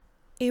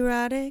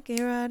Erotic,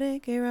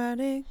 erotic,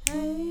 erotic.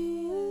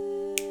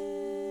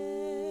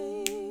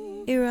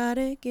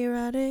 Erotic,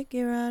 erotic,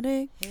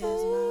 erotic.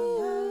 Here's my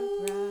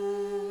birthright.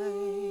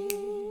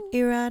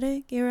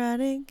 Erotic,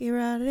 erotic,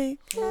 erotic.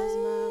 Here's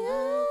my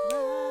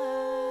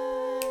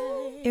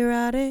birthright.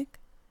 Erotic.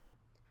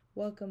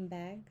 Welcome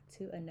back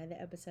to another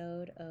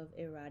episode of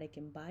Erotic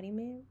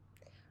Embodiment.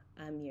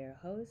 I'm your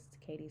host,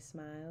 Katie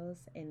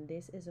Smiles, and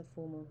this is a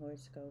full moon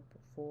horoscope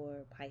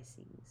for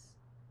Pisces.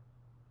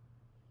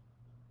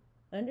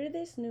 Under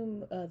this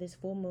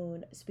full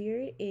moon,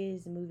 spirit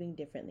is moving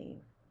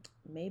differently.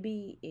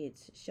 Maybe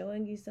it's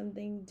showing you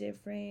something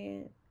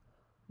different.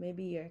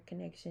 Maybe your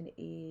connection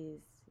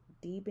is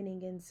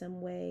deepening in some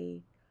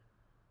way,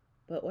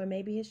 or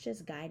maybe it's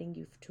just guiding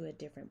you to a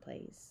different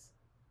place.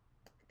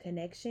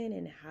 Connection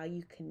and how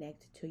you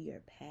connect to your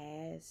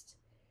past.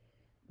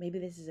 Maybe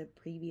this is a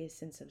previous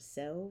sense of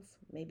self.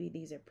 Maybe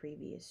these are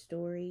previous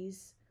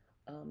stories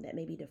that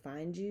maybe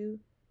defined you.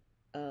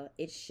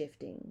 It's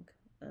shifting,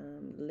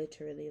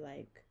 literally,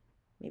 like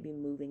maybe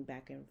moving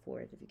back and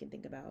forth. If you can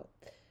think about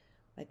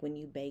like when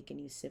you bake and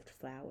you sift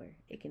flour,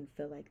 it can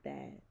feel like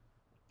that.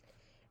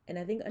 And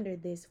I think under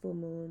this full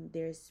moon,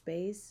 there's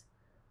space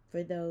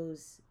for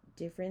those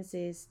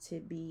differences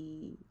to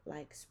be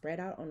like spread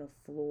out on a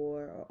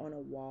floor or on a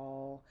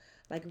wall,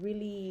 like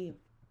really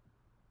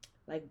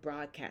like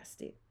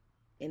broadcasted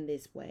in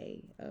this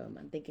way.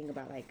 I'm thinking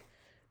about like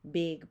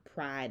big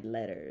pride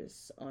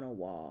letters on a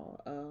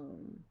wall.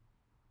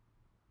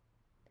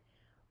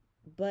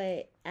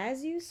 But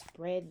as you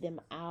spread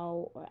them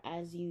out, or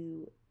as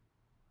you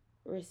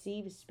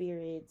receive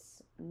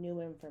spirits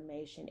new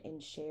information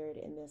and share it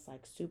in this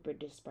like super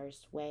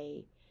dispersed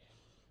way,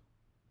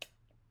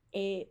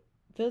 it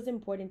feels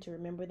important to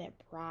remember that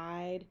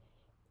pride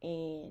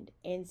and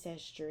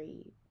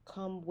ancestry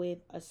come with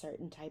a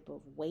certain type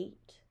of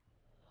weight,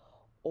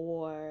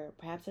 or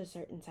perhaps a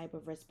certain type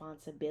of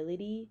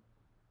responsibility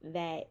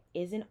that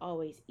isn't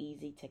always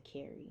easy to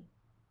carry.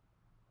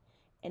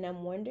 And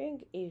I'm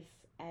wondering if,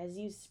 as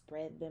you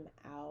spread them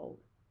out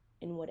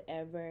in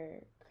whatever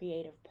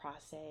creative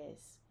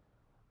process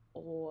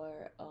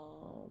or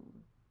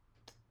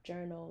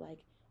journal,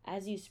 like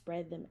as you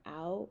spread them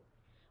out,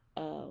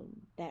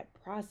 that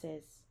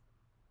process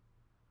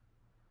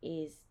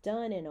is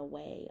done in a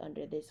way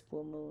under this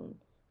full moon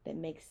that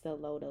makes the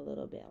load a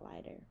little bit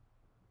lighter.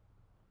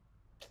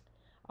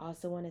 I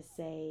also want to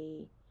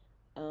say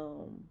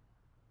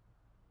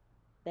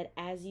that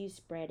as you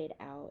spread it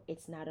out,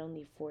 it's not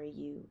only for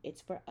you,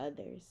 it's for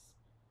others.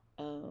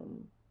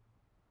 Um,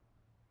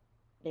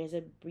 there's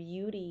a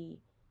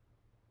beauty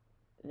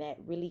that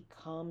really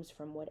comes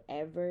from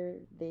whatever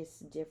this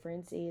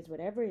difference is,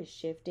 whatever is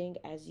shifting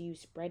as you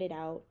spread it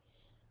out.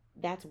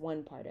 That's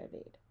one part of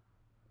it,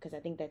 because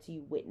I think that's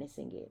you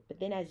witnessing it. But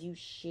then as you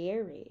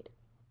share it,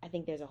 I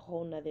think there's a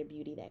whole nother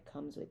beauty that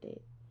comes with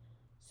it.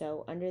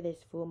 So under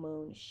this full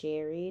moon,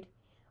 share it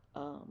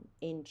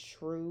in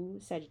true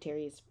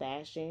Sagittarius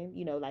fashion,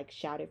 like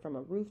shout it from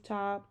a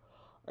rooftop,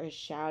 or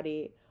shout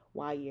it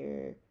while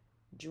you're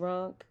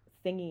drunk,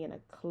 singing in a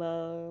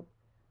club.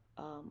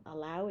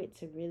 Allow it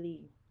to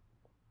really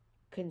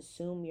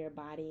consume your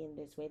body in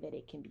this way that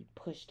it can be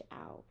pushed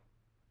out.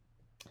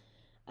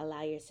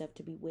 Allow yourself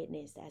to be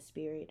witnessed as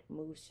spirit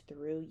moves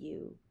through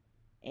you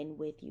and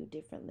with you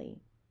differently.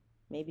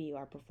 Maybe you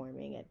are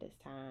performing at this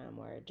time,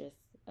 or just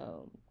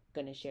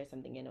going to share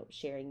something and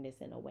sharing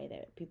this in a way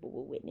that people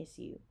will witness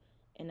you.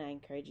 And I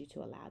encourage you to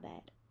allow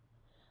that.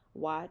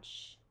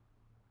 Watch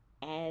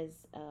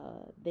as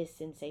this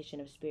sensation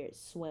of spirit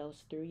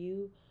swells through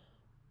you.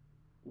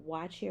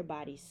 Watch your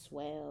body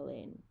swell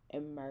and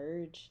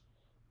emerge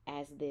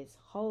as this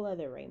whole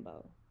other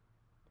rainbow,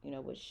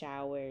 with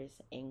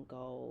showers and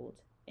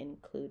gold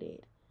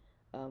included.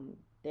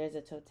 There's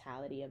a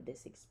totality of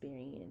this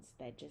experience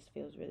that just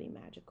feels really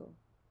magical.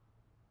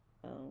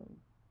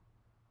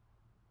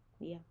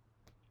 Yeah.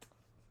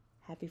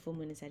 Happy full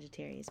moon in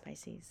Sagittarius,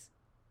 Pisces.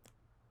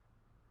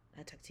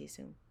 I'll talk to you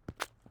soon.